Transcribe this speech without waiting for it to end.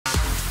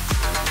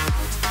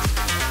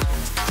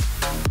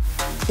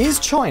Is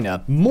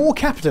China more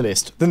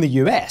capitalist than the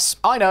US?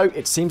 I know,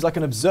 it seems like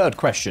an absurd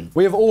question.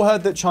 We have all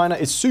heard that China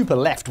is super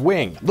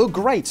left-wing, the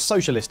great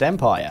socialist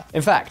empire.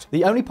 In fact,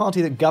 the only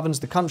party that governs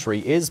the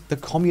country is the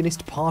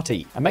Communist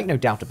Party. And make no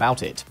doubt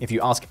about it, if you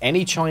ask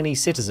any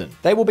Chinese citizen,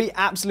 they will be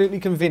absolutely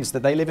convinced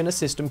that they live in a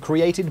system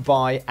created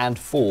by and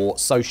for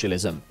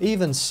socialism.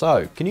 Even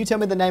so, can you tell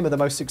me the name of the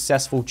most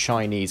successful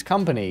Chinese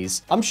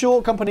companies? I'm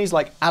sure companies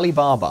like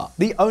Alibaba,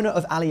 the owner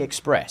of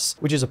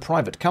AliExpress, which is a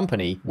private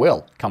company,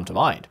 will come to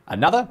mind.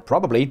 Another,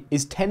 probably,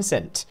 is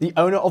Tencent, the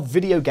owner of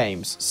video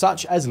games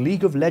such as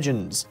League of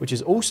Legends, which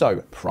is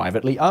also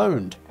privately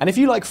owned. And if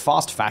you like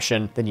fast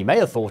fashion, then you may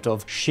have thought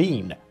of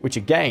Shein, which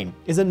again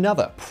is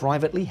another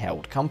privately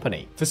held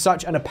company. For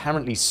such an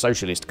apparently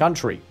socialist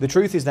country, the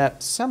truth is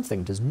that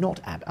something does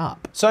not add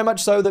up. So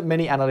much so that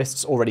many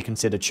analysts already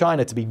consider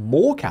China to be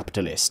more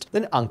capitalist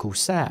than Uncle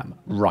Sam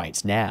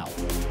right now.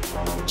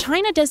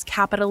 China does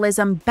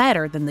capitalism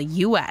better than the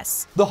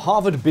US. The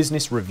Harvard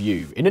Business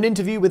Review, in an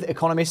interview with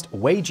economist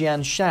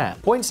Wei-Jian Shan,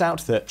 points out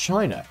that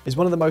China is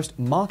one of the most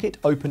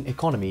market-open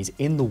economies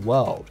in the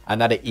world, and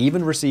that it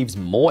even receives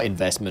more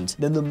investment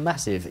than the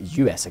massive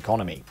US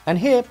economy. And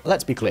here,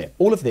 let's be clear,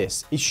 all of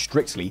this is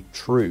strictly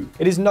true.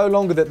 It is no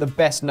longer that the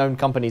best-known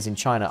companies in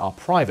China are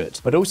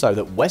private, but also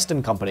that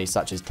Western companies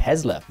such as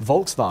Tesla,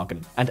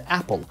 Volkswagen, and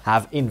Apple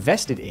have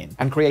invested in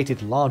and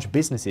created large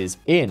businesses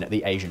in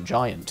the Asian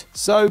giant.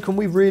 So can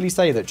we really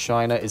say that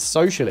China is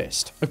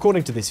socialist?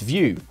 According to this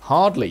view,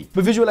 hardly.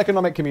 The visual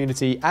economic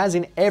community, as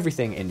in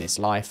everything in this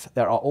life,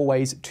 there are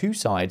always two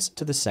sides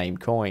to the same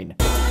coin.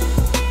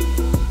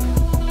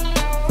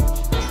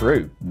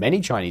 True,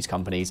 many Chinese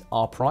companies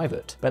are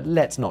private, but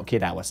let's not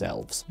kid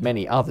ourselves.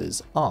 Many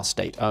others are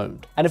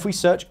state-owned. And if we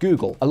search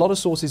Google, a lot of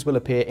sources will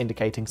appear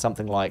indicating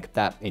something like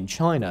that in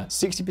China,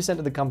 60%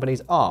 of the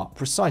companies are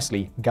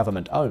precisely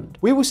government-owned.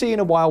 We will see in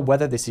a while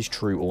whether this is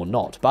true or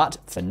not, but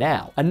for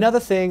now.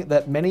 Another thing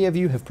that many of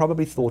you have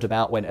probably thought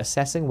about when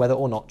assessing whether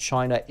or not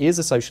China is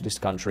a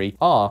socialist country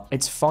are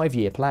its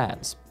 5-year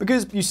plans.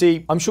 Because, you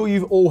see, I'm sure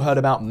you've all heard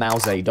about Mao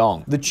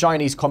Zedong, the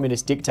Chinese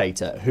communist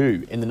dictator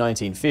who, in the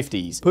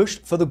 1950s,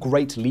 pushed for the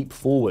Great Leap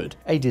Forward,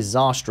 a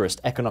disastrous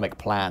economic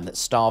plan that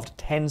starved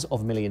tens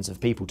of millions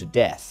of people to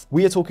death.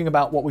 We are talking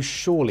about what was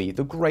surely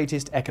the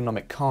greatest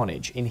economic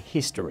carnage in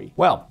history.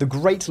 Well, the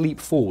Great Leap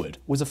Forward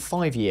was a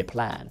 5-year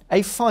plan.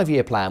 A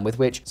 5-year plan with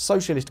which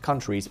socialist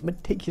countries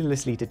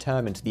meticulously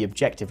determined the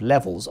objective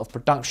levels of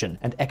production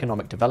and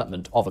economic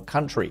development of a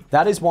country.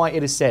 That is why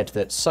it is said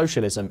that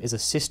socialism is a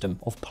system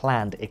of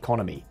planned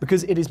economy,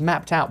 because it is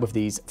mapped out with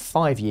these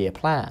 5-year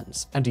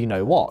plans. And do you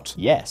know what?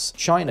 Yes,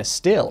 China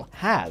still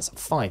has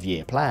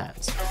 5-year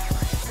plans.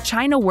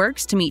 China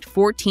works to meet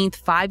 14th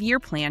Five-Year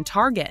Plan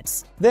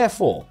targets.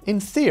 Therefore, in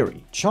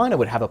theory, China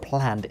would have a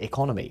planned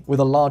economy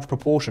with a large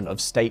proportion of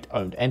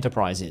state-owned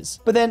enterprises.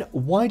 But then,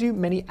 why do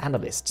many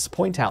analysts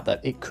point out that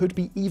it could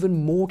be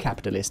even more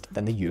capitalist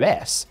than the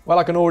US? Well,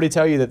 I can already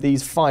tell you that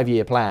these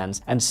 5-year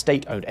plans and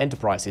state-owned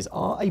enterprises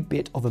are a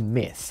bit of a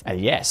myth. And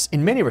yes,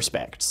 in many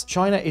respects,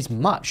 China is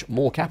much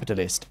more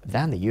capitalist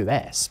than the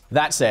US.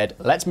 That said,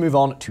 let's move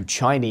on to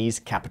Chinese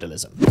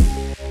capitalism.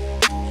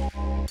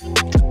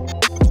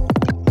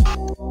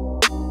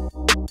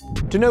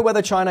 To know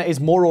whether China is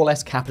more or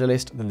less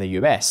capitalist than the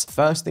US,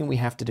 first thing we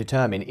have to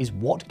determine is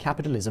what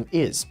capitalism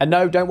is. And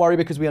no, don't worry,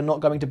 because we are not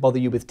going to bother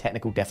you with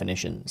technical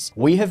definitions.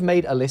 We have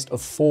made a list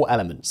of 4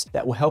 elements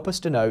that will help us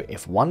to know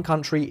if one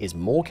country is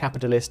more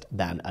capitalist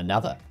than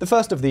another. The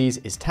first of these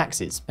is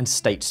taxes and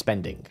state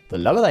spending. The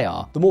lower they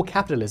are, the more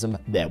capitalism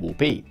there will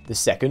be. The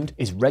second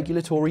is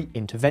regulatory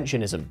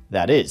interventionism.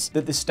 That is,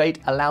 that the state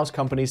allows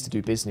companies to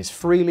do business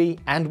freely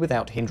and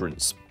without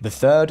hindrance. The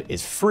third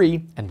is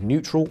free and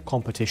neutral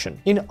competition.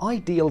 In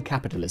ideal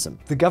capitalism,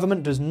 the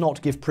government does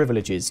not give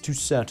privileges to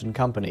certain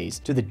companies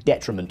to the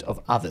detriment of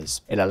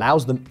others. It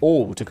allows them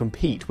all to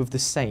compete with the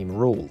same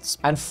rules.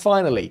 And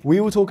finally,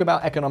 we will talk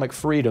about economic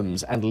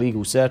freedoms and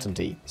legal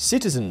certainty.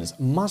 Citizens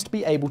must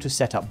be able to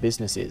set up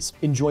businesses,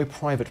 enjoy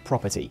private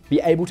property, be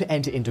able to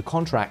enter into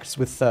contracts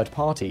with third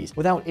parties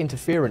without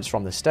interference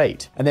from the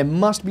state, and there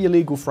must be a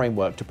legal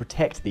framework to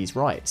protect these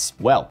rights.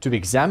 Well, to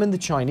examine the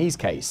Chinese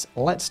case,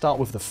 let's start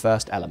with the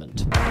first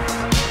element.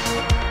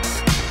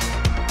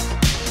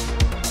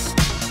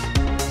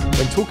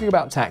 When talking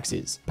about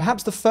taxes,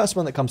 perhaps the first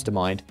one that comes to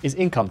mind is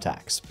income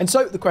tax. And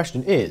so the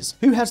question is,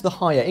 who has the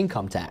higher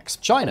income tax,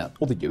 China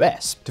or the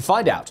US? To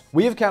find out,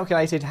 we have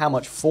calculated how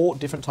much 4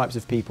 different types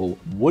of people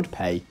would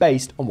pay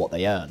based on what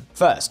they earn.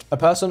 First, a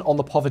person on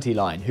the poverty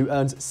line who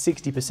earns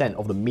 60%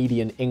 of the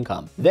median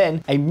income.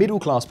 Then, a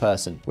middle-class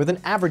person with an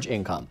average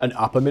income, an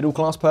upper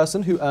middle-class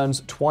person who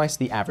earns twice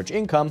the average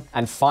income,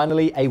 and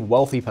finally, a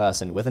wealthy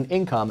person with an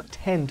income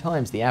 10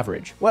 times the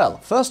average. Well,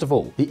 first of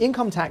all, the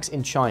income tax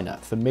in China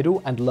for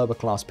middle and lower lower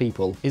class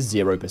people is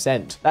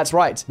 0%. That's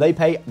right, they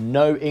pay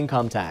no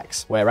income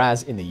tax,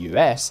 whereas in the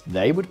US,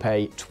 they would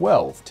pay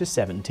 12 to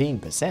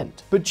 17%.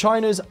 But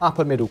China's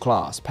upper middle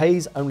class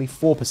pays only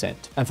 4%,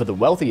 and for the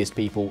wealthiest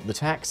people, the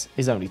tax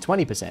is only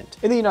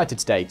 20%. In the United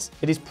States,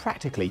 it is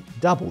practically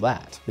double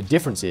that. The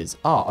differences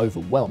are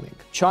overwhelming.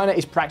 China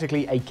is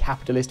practically a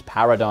capitalist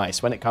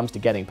paradise when it comes to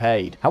getting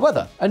paid.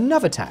 However,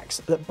 another tax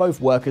that both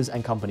workers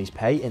and companies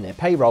pay in their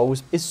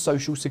payrolls is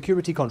social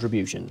security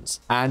contributions.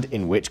 And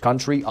in which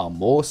country are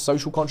more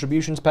social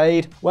contributions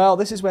paid? Well,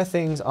 this is where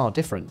things are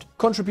different.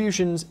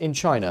 Contributions in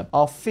China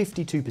are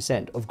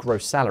 52% of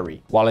gross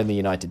salary, while in the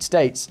United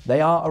States,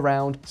 they are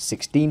around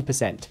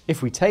 16%.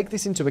 If we take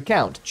this into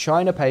account,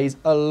 China pays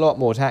a lot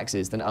more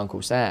taxes than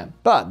Uncle Sam.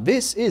 But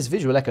this is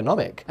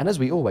Visualeconomik, and as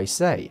we always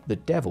say, the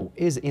devil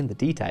is in the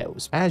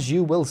details, as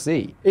you will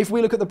see. If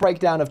we look at the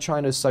breakdown of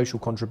China's social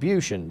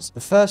contributions,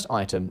 the first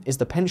item is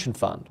the pension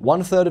fund.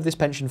 1/3 of this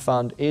pension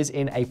fund is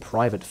in a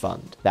private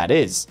fund. That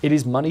is, it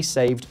is money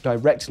saved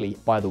directly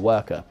by the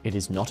worker. It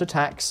is not a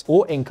tax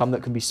or income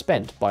that can be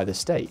spent by the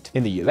state.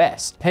 In the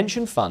US,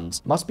 pension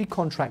funds must be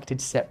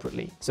contracted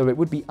separately, so it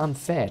would be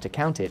unfair to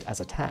count it as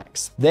a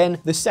tax. Then,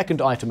 the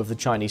second item of the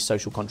Chinese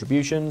social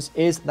contributions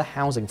is the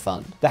housing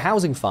fund. The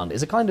housing fund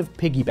is a kind of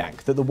piggy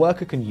bank that the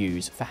worker can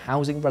use for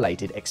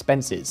housing-related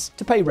expenses,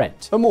 to pay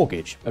rent, a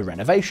mortgage, a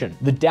renovation,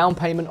 the down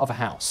payment of a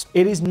house.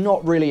 It is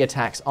not really a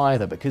tax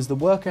either because the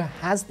worker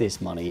has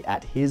this money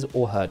at his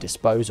or her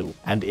disposal,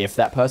 and if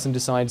that person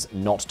decides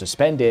not to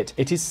spend it,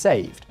 it is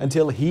saved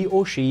until he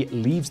or she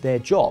leaves their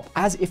job,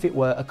 as if it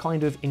were a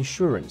kind of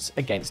insurance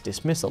against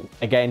dismissal.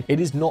 Again, it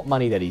is not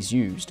money that is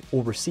used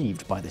or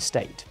received by the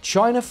state.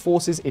 China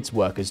forces its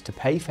workers to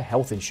pay for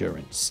health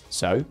insurance.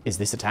 So, is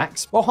this a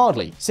tax? Well,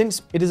 hardly,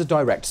 since it is a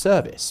direct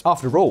service.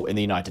 After all, in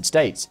the United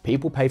States,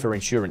 people pay for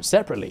insurance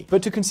separately,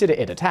 but to consider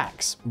it a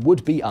tax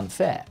would be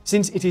unfair,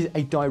 since it is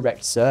a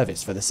direct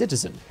service for the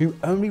citizen who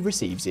only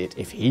receives it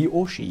if he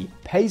or she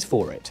pays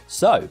for it.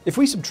 So, if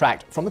we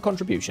subtract from the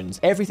contributions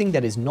everything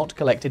that is not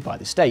collected by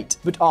the state,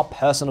 but are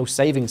personal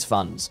savings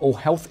funds or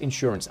health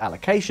insurance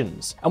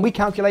allocations, and we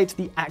calculate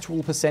the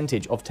actual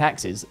percentage of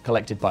taxes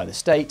collected by the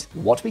state,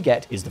 what we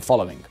get is the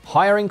following.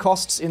 Hiring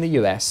costs in the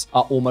US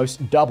are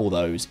almost double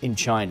those in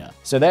China.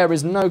 So there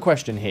is no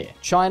question here.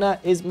 China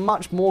is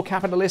much more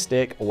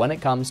capitalistic when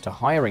it comes to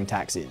hiring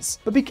taxes.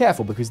 But be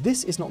careful because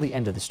this is not the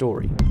end of the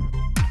story.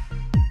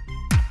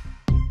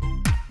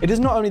 It is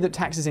not only that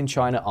taxes in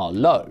China are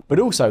low, but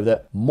also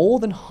that more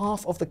than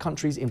half of the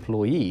country's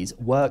employees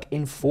work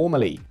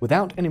informally,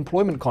 without an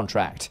employment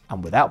contract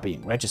and without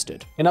being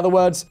registered. In other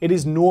words, it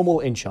is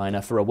normal in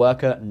China for a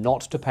worker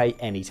not to pay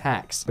any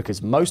tax,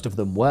 because most of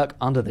them work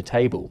under the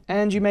table.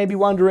 And you may be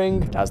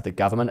wondering, does the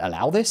government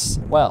allow this?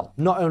 Well,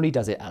 not only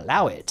does it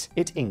allow it,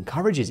 it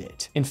encourages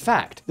it. In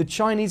fact, the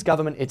Chinese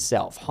government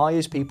itself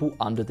hires people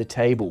under the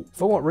table.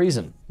 For what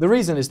reason? The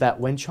reason is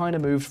that when China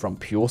moved from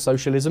pure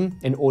socialism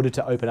in order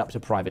to open up to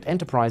private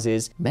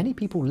enterprises, many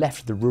people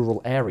left the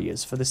rural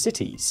areas for the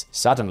cities.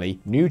 Suddenly,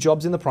 new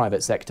jobs in the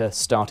private sector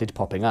started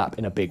popping up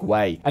in a big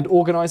way, and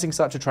organizing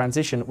such a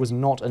transition was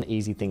not an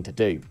easy thing to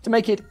do. To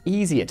make it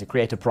easier to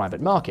create a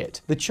private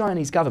market, the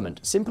Chinese government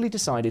simply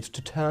decided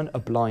to turn a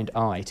blind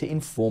eye to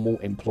informal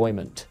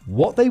employment.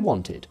 What they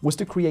wanted was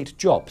to create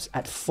jobs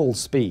at full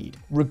speed,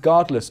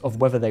 regardless of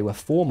whether they were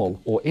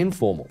formal or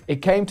informal.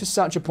 It came to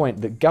such a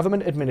point that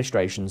government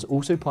administrations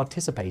also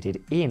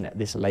participated in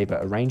this labor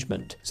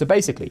arrangement. So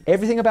basically,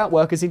 everything about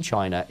workers in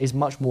China is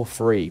much more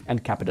free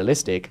and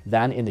capitalistic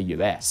than in the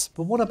US.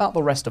 But what about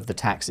the rest of the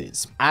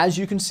taxes? As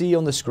you can see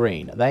on the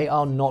screen, they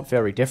are not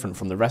very different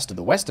from the rest of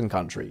the Western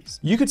countries.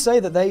 You could say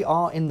that they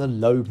are in the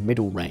low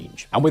middle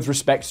range. And with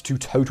respect to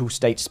total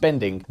state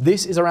spending,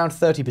 this is around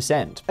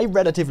 30%, a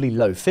relatively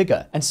low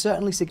figure, and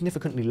certainly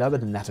significantly lower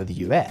than that of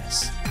the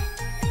US.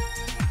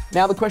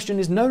 Now, the question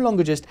is no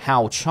longer just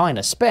how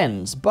China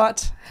spends,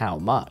 but how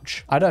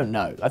much. I don't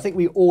know. I think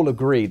we all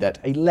agree that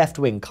a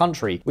left-wing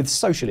country with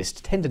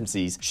socialist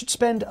tendencies should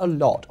spend a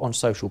lot on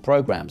social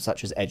programs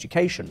such as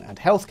education and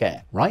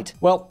healthcare, right?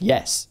 Well,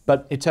 yes,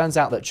 but it turns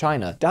out that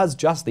China does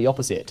just the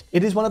opposite.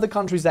 It is one of the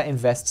countries that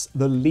invests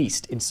the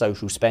least in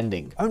social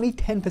spending, only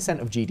 10%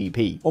 of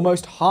GDP,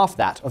 almost half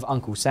that of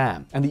Uncle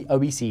Sam and the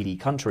OECD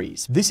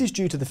countries. This is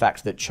due to the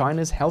fact that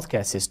China's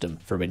healthcare system,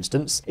 for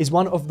instance, is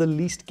one of the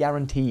least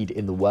guaranteed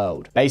in the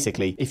world.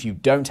 Basically, if you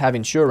don't have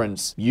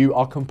insurance, you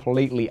are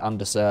completely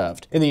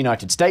underserved. In the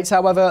United States,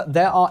 however,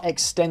 there are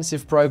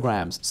extensive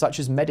programs such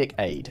as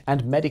Medicaid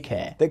and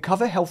Medicare that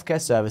cover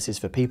healthcare services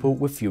for people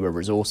with fewer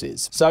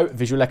resources. So,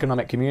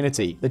 Visualeconomik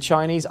community, the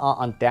Chinese are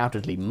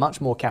undoubtedly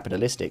much more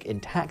capitalistic in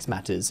tax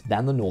matters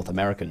than the North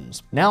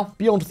Americans. Now,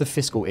 beyond the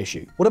fiscal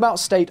issue, what about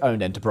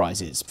state-owned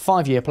enterprises,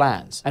 5-year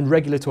plans, and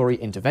regulatory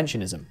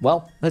interventionism?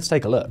 Well, let's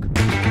take a look.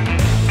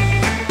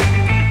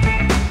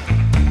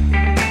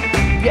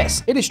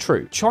 Yes, it is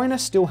true, China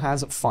still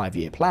has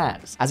 5-year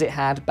plans, as it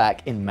had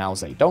back in Mao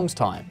Zedong's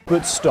time.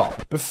 But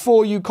stop.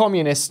 Before you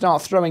communists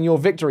start throwing your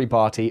victory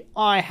party,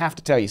 I have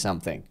to tell you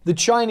something. The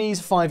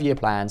Chinese 5-year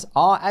plans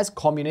are as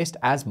communist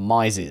as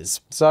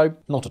Mises. So,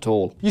 not at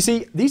all. You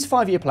see, these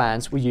 5-year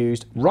plans were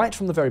used right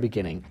from the very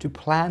beginning to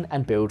plan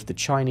and build the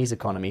Chinese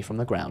economy from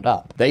the ground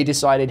up. They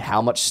decided how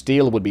much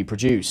steel would be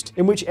produced,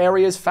 in which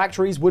areas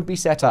factories would be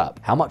set up,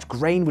 how much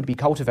grain would be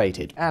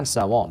cultivated, and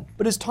so on.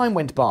 But as time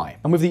went by,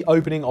 and with the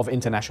opening of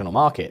international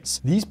markets,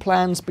 these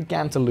plans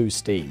began to lose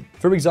steam.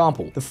 For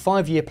example, the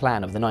 5-year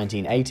plan of the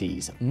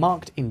 1980s,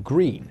 marked in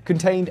green,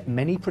 contained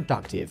many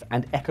productive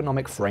and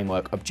economic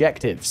framework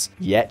objectives.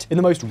 Yet, in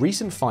the most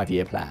recent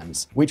 5-year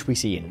plans, which we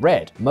see in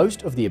red,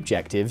 most of the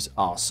objectives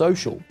are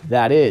social.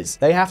 That is,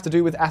 they have to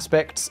do with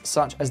aspects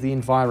such as the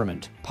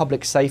environment,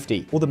 public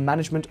safety, or the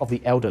management of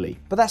the elderly.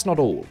 But that's not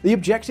all. The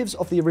objectives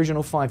of the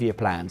original 5-year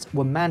plans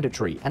were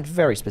mandatory and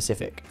very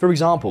specific. For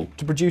example,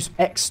 to produce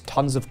X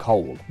tons of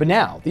coal. But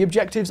now, the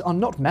objectives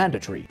are not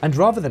mandatory, and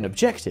rather than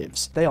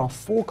objectives, they are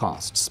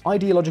forecasts,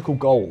 ideological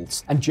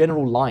goals, and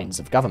general lines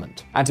of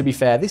government. And to be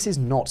fair, this is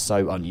not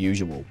so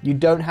unusual. You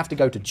don't have to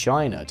go to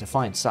China to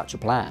find such a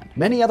plan.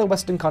 Many other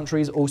Western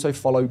countries also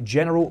follow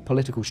general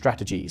political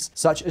strategies,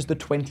 such as the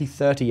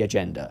 2030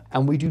 agenda,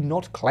 and we do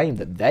not claim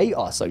that they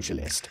are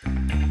socialist.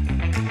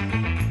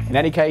 In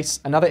any case,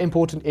 another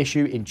important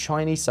issue in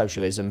Chinese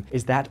socialism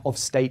is that of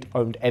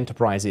state-owned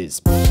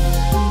enterprises.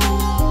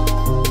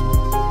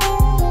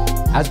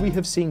 As we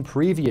have seen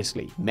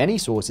previously, many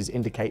sources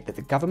indicate that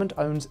the government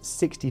owns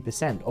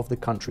 60% of the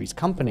country's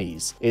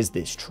companies. Is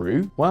this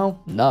true? Well,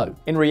 no.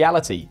 In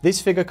reality, this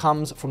figure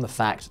comes from the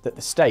fact that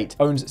the state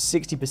owns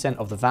 60%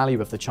 of the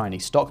value of the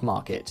Chinese stock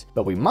market.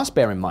 But we must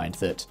bear in mind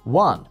that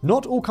 1.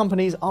 Not all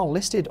companies are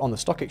listed on the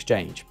stock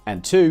exchange,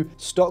 and 2.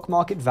 Stock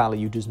market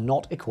value does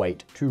not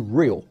equate to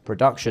real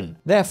production.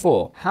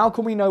 Therefore, how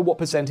can we know what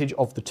percentage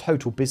of the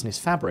total business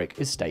fabric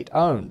is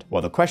state-owned?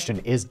 Well, the question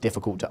is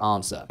difficult to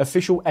answer.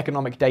 Official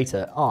economic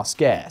data are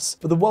scarce,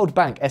 but the World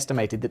Bank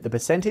estimated that the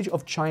percentage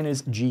of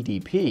China's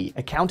GDP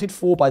accounted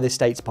for by the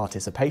state's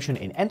participation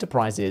in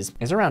enterprises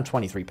is around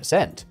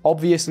 23%.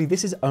 Obviously,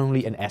 this is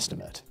only an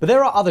estimate, but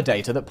there are other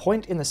data that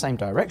point in the same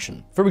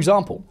direction. For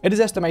example, it is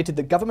estimated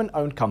that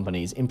government-owned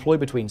companies employ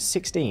between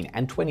 16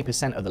 and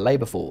 20% of the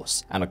labor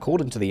force, and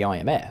according to the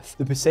IMF,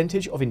 the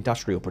percentage of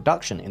industrial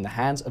production in the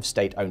hands of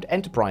state-owned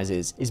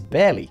enterprises is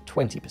barely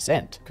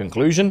 20%.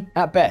 Conclusion?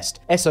 At best,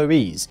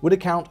 SOEs would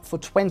account for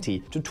 20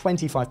 to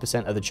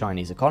 25% of the Chinese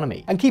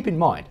economy. And keep in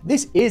mind,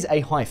 this is a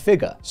high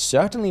figure,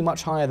 certainly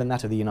much higher than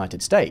that of the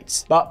United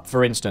States. But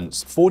for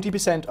instance,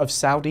 40% of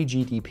Saudi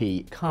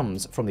GDP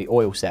comes from the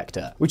oil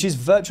sector, which is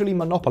virtually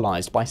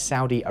monopolized by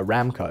Saudi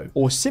Aramco.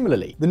 Or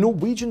similarly, the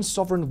Norwegian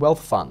Sovereign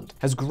Wealth Fund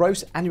has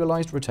gross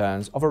annualized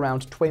returns of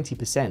around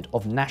 20%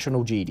 of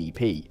national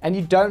GDP. And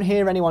you don't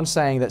hear anyone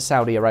saying that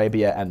Saudi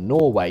Arabia and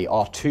Norway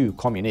are two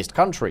communist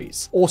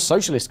countries, or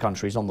socialist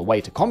countries on the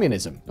way to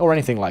communism, or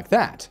anything like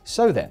that.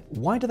 So then,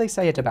 why do they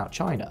say it about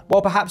China?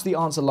 Well, perhaps the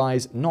answer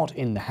lies not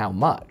in the how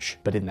much,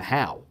 but in the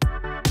how.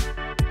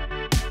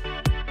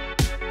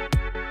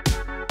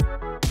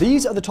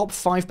 These are the top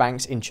 5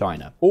 banks in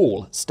China,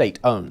 all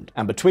state-owned,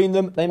 and between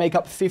them, they make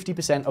up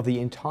 50% of the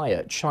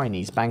entire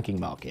Chinese banking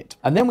market.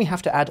 And then we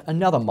have to add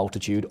another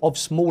multitude of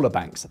smaller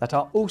banks that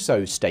are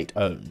also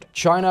state-owned.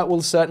 China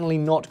will certainly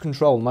not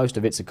control most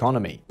of its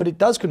economy, but it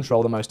does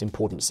control the most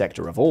important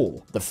sector of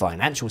all, the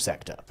financial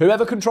sector.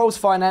 Whoever controls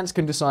finance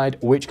can decide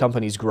which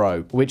companies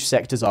grow, which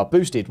sectors are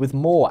boosted with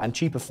more and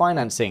cheaper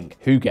financing,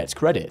 who gets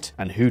credit,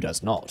 and who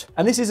does not.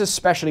 And this is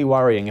especially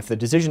worrying if the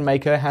decision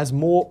maker has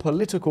more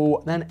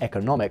political than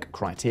economic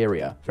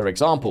criteria. For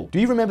example, do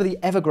you remember the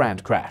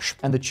Evergrande crash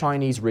and the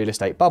Chinese real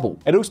estate bubble?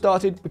 It all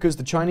started because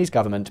the Chinese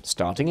government,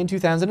 starting in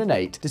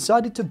 2008,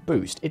 decided to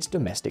boost its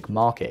domestic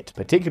market,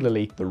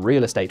 particularly the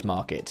real estate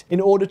market,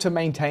 in order to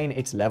maintain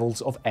its levels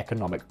of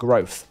economic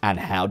growth. And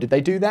how did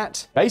they do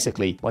that?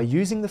 Basically, by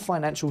using the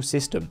financial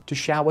system to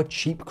shower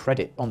cheap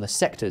credit on the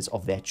sectors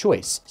of their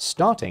choice,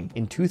 starting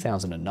in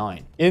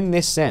 2009. In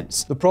this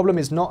sense, the problem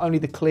is not only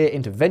the clear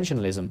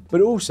interventionism,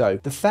 but also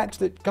the fact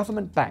that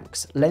government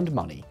banks lend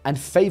money and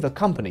favor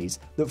companies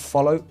that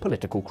follow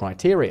political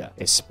criteria,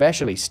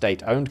 especially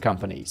state-owned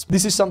companies.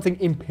 This is something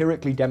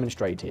empirically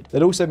demonstrated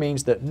that also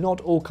means that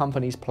not all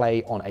companies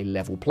play on a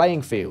level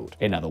playing field.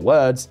 In other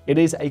words, it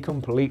is a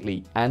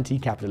completely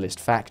anti-capitalist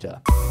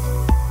factor.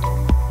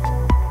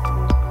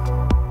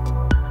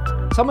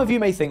 Some of you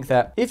may think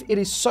that if it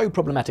is so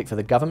problematic for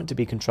the government to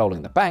be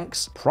controlling the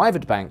banks,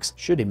 private banks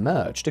should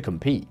emerge to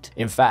compete.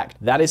 In fact,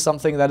 that is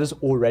something that has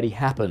already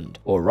happened,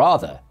 or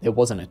rather, there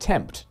was an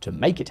attempt to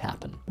make it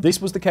happen.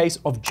 This was the case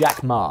of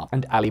Jack Ma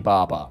and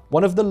Alibaba,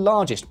 one of the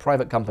largest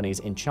private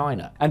companies in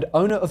China, and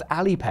owner of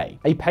Alipay,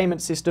 a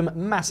payment system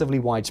massively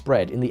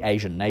widespread in the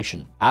Asian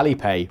nation.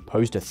 Alipay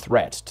posed a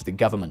threat to the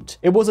government.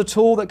 It was a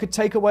tool that could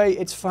take away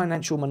its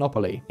financial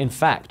monopoly. In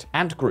fact,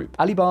 Ant Group,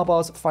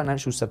 Alibaba's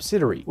financial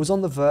subsidiary, was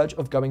on the verge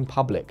of going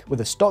public with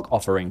a stock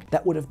offering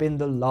that would have been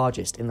the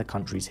largest in the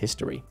country's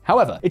history.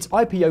 However, its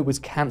IPO was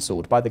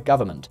cancelled by the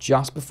government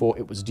just before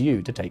it was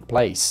due to take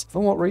place.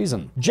 For what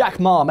reason? Jack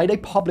Ma made a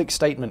public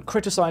statement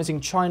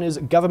criticizing China's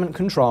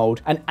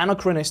government-controlled and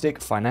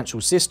anachronistic financial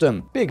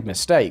system. Big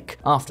mistake.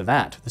 After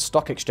that, the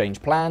stock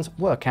exchange plans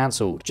were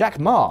cancelled. Jack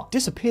Ma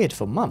disappeared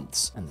for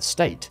months, and the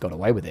state got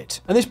away with it.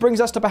 And this brings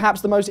us to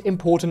perhaps the most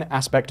important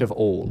aspect of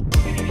all.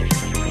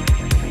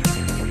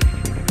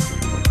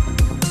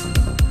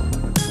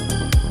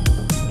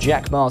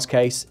 Jack Ma's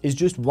case is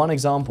just one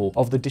example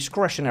of the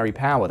discretionary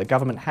power the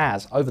government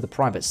has over the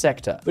private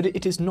sector, but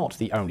it is not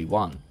the only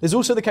one. There's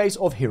also the case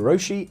of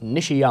Hiroshi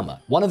Nishiyama,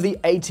 one of the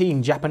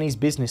 18 Japanese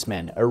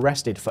businessmen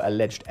arrested for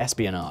alleged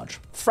espionage.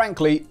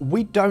 Frankly,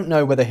 we don't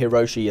know whether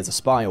Hiroshi is a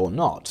spy or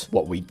not.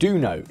 What we do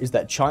know is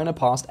that China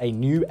passed a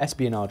new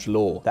espionage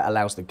law that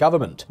allows the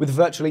government, with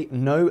virtually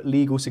no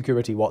legal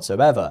security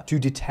whatsoever, to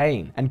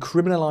detain and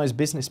criminalize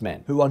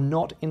businessmen who are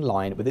not in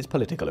line with its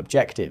political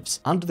objectives,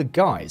 under the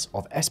guise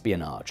of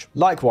espionage.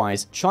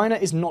 Likewise, China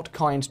is not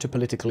kind to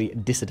politically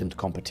dissident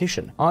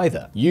competition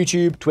either.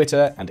 YouTube,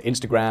 Twitter, and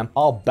Instagram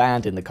are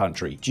banned in the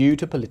country due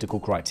to political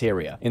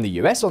criteria. In the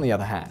US, on the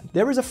other hand,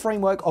 there is a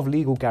framework of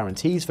legal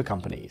guarantees for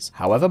companies,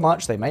 however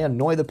much they may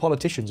annoy the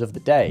politicians of the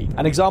day.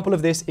 An example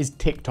of this is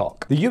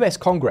TikTok. The US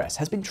Congress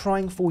has been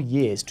trying for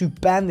years to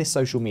ban this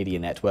social media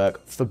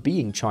network for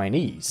being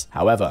Chinese.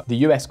 However, the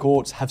US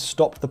courts have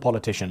stopped the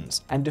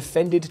politicians and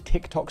defended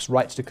TikTok's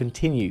rights to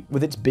continue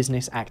with its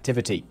business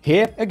activity.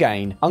 Here,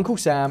 again, Uncle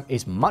Sam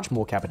is much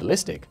more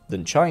capitalistic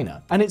than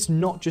China. And it's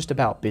not just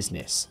about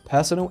business.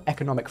 Personal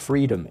economic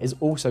freedom is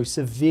also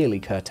severely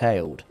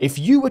curtailed. If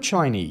you were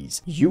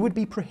Chinese, you would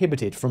be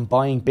prohibited from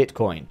buying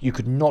Bitcoin. You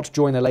could not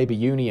join a labor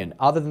union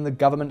other than the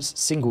government's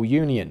single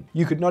union.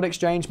 You could not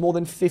exchange more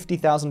than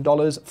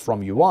 $50,000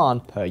 from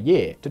yuan per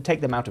year to take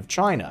them out of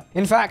China.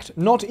 In fact,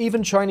 not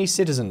even Chinese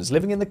citizens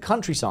living in the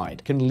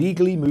countryside can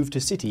legally move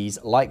to cities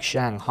like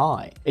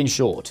Shanghai. In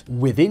short,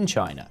 within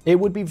China, it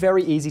would be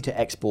very easy to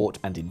export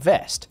and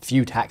invest.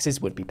 Few taxes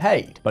would be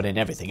paid. But in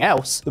everything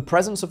else, the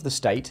presence of the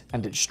state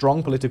and its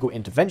strong political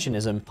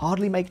interventionism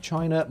hardly make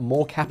China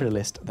more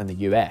capitalist than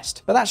the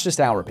US. But that's just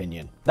our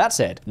opinion. That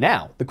said,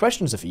 now, the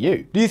questions are for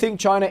you. Do you think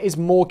China is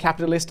more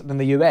capitalist than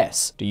the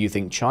US? Do you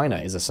think China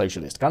is a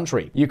socialist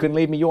country? You can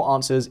leave me your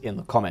answers in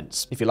the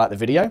comments. If you like the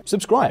video,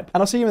 subscribe,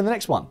 and I'll see you in the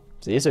next one.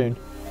 See you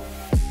soon.